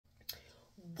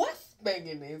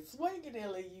Banging and swinging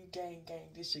LAU gang gang.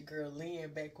 This your girl Lynn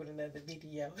back with another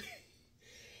video.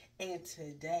 And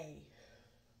today,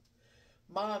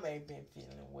 Mom ain't been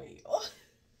feeling well.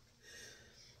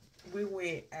 We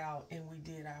went out and we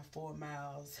did our 4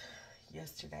 miles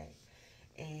yesterday.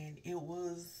 And it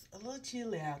was a little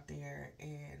chilly out there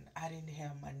and I didn't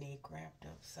have my neck wrapped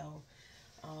up. So,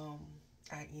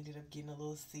 I ended up getting a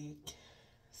little sick.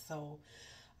 So,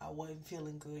 I wasn't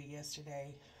feeling good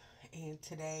yesterday. And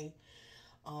today,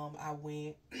 I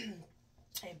went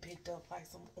and picked up like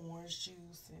some orange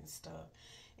juice and stuff.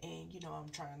 And, I'm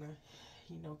trying to,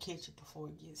 catch it before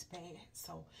it gets bad.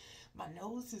 So, my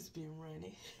nose has been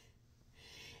running.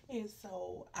 And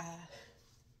so, I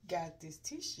got this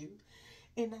tissue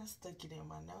and I stuck it in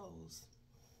my nose,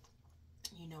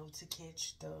 to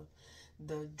catch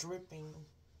the dripping,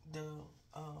 the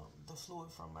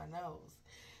fluid from my nose.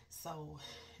 So,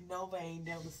 Nova ain't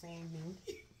never seen me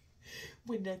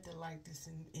with nothing like this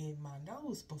in my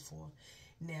nose before.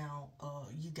 Now,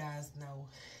 you guys know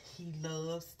he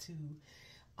loves to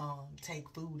take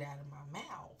food out of my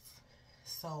mouth.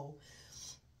 So,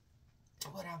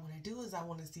 what I want to do is I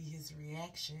want to see his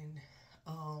reaction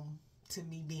to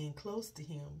me being close to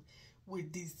him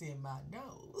with this in my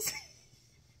nose.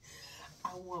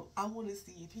 I want to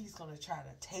see if he's going to try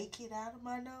to take it out of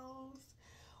my nose,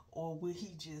 or will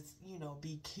he just,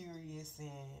 be curious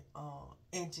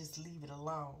and just leave it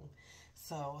alone.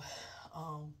 So,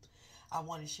 I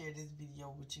want to share this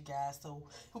video with you guys so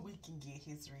we can get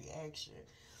his reaction.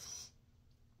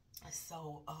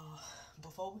 So,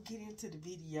 before we get into the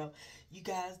video, you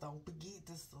guys don't forget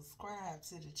to subscribe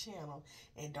to the channel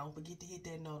and don't forget to hit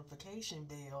that notification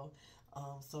bell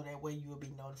so that way you'll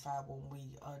be notified when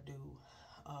we do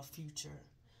future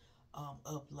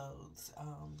uploads.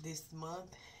 This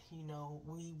month,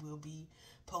 we will be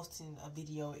posting a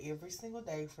video every single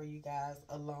day for you guys,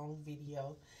 a long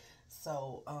video.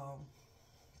 So,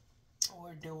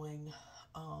 we're doing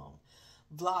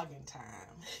vlogging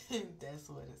time.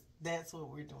 That's what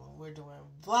we're doing. We're doing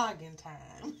vlogging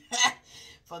time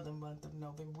for the month of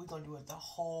November. We're gonna do it the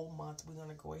whole month. We're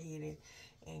gonna go ahead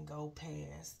and go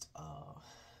past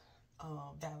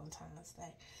Valentine's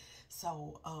Day.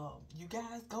 So you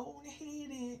guys go on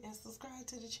ahead and subscribe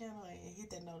to the channel and hit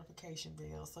that notification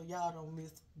bell so you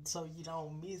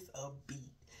don't miss a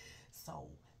beat. So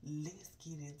let's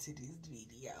get into this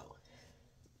video.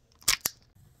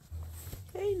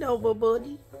 Hey, Nova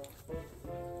buddy.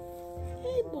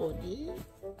 Hey, buddy.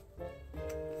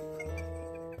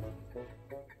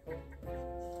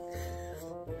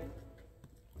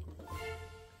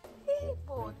 Hey,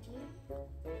 buddy.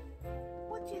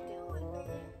 What you doing,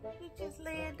 man? You just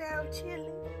laying down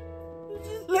chilling. You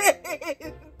just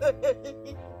laying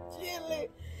chilling.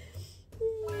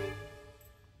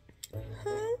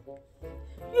 Huh?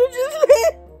 You just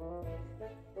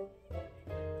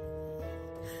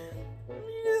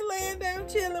laying down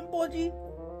chilling, buddy.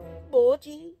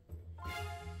 Buddy.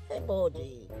 Hey,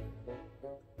 buddy.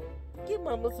 Give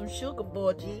mama some sugar,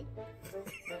 buddy.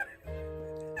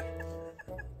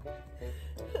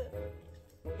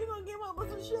 You gonna give mama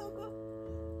some sugar?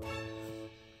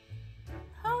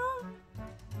 Huh?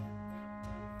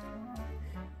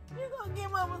 You gonna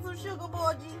give mama some sugar,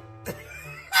 buddy?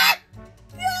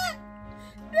 Yeah.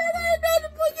 That ain't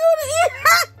nothing for you to eat.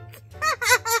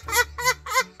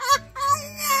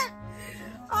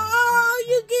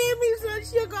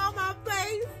 Sugar on my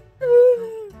face.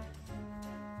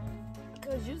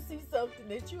 Cause you see something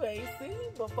that you ain't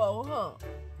seen before, huh?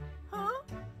 Huh?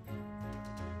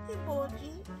 Hey,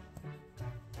 buddy.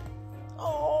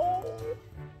 Oh,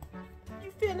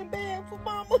 you feeling bad for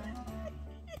mama?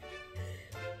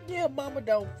 Yeah, mama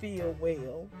don't feel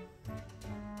well.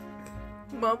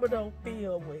 Mama don't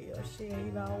feel well. She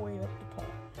ain't all the way up the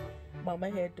top. Mama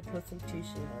had to put some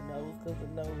tissue in her nose because her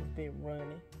nose been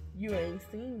running. You ain't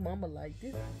seen mama like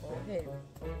this before, have you?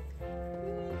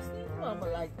 You ain't seen mama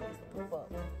like this before.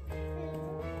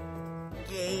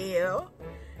 Yeah,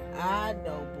 I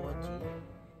know, buddy.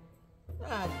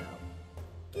 I know.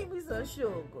 Give me some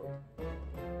sugar.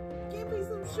 Give me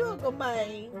some sugar,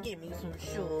 man. Give me some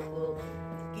sugar.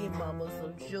 Give mama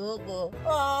some sugar.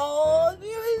 Oh,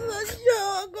 give me some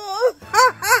sugar.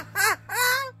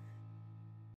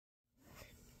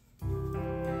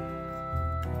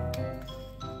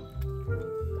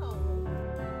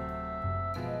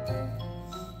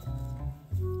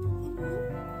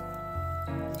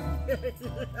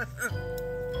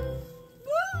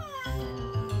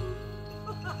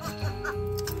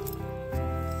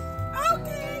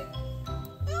 Okay.